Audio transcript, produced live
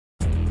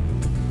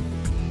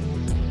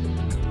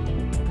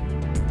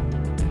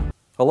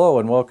Hello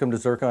and welcome to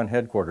Zircon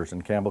headquarters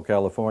in Campbell,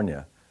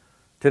 California.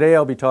 Today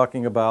I'll be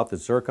talking about the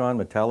Zircon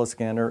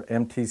Metalliscanner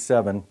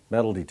MT7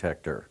 metal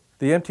detector.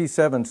 The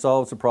MT7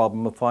 solves the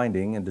problem of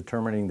finding and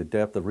determining the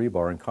depth of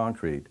rebar in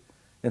concrete,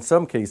 in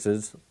some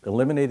cases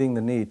eliminating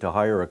the need to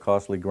hire a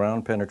costly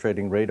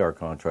ground-penetrating radar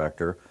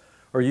contractor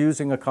or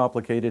using a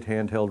complicated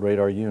handheld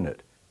radar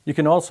unit. You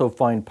can also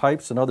find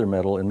pipes and other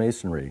metal in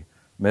masonry,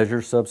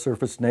 measure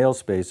subsurface nail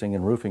spacing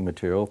and roofing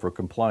material for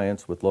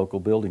compliance with local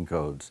building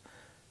codes,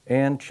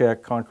 and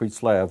check concrete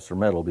slabs for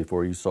metal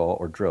before you saw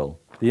or drill.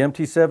 The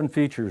MT7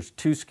 features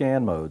two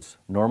scan modes,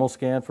 normal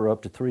scan for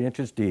up to 3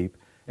 inches deep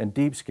and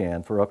deep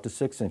scan for up to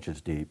 6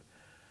 inches deep,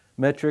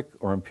 metric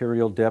or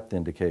imperial depth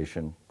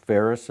indication,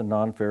 ferrous and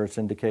non-ferrous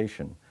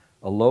indication,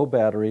 a low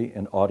battery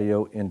and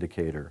audio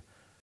indicator,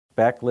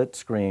 backlit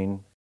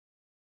screen,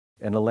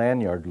 and a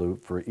lanyard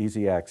loop for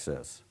easy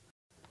access.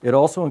 It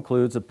also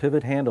includes a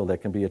pivot handle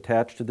that can be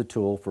attached to the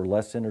tool for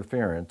less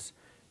interference,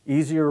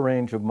 easier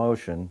range of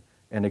motion,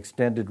 and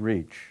extended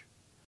reach.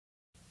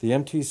 The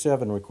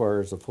MT7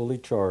 requires a fully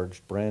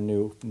charged, brand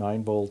new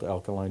 9-volt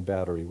alkaline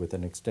battery with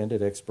an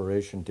extended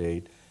expiration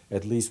date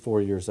at least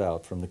 4 years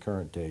out from the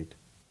current date.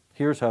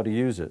 Here's how to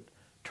use it.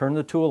 Turn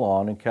the tool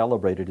on and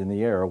calibrate it in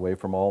the air away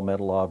from all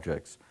metal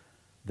objects.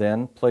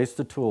 Then place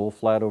the tool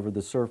flat over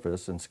the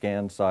surface and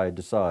scan side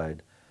to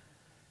side.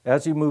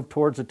 As you move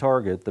towards a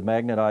target, the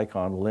magnet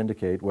icon will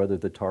indicate whether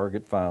the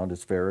target found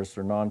is ferrous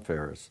or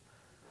non-ferrous.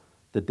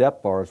 The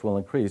depth bars will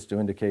increase to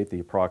indicate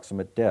the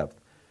approximate depth,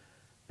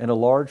 and a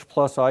large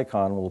plus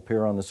icon will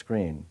appear on the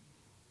screen.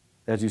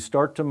 As you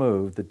start to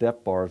move, the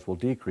depth bars will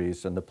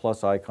decrease and the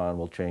plus icon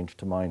will change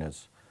to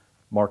minus.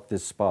 Mark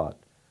this spot.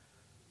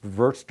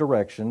 Reverse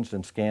directions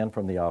and scan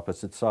from the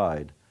opposite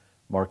side,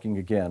 marking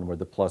again where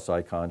the plus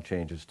icon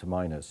changes to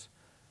minus.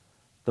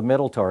 The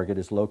metal target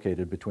is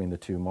located between the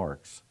two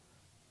marks.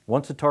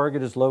 Once a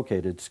target is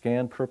located,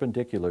 scan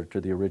perpendicular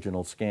to the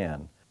original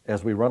scan.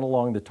 As we run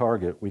along the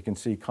target, we can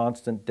see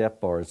constant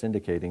depth bars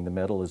indicating the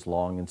metal is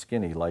long and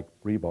skinny like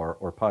rebar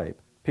or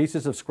pipe.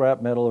 Pieces of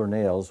scrap metal or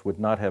nails would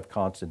not have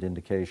constant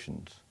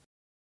indications.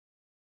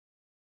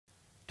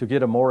 To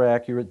get a more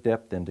accurate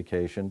depth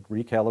indication,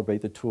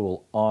 recalibrate the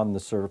tool on the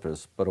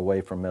surface but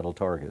away from metal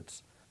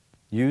targets.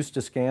 Used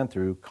to scan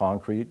through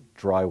concrete,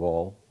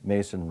 drywall,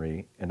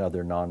 masonry, and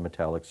other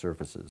non-metallic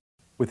surfaces.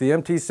 With the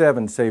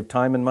MT7, save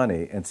time and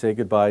money and say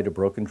goodbye to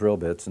broken drill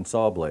bits and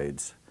saw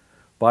blades.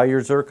 Buy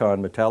your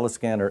Zircon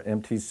Metalliscanner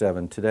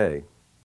MT7 today.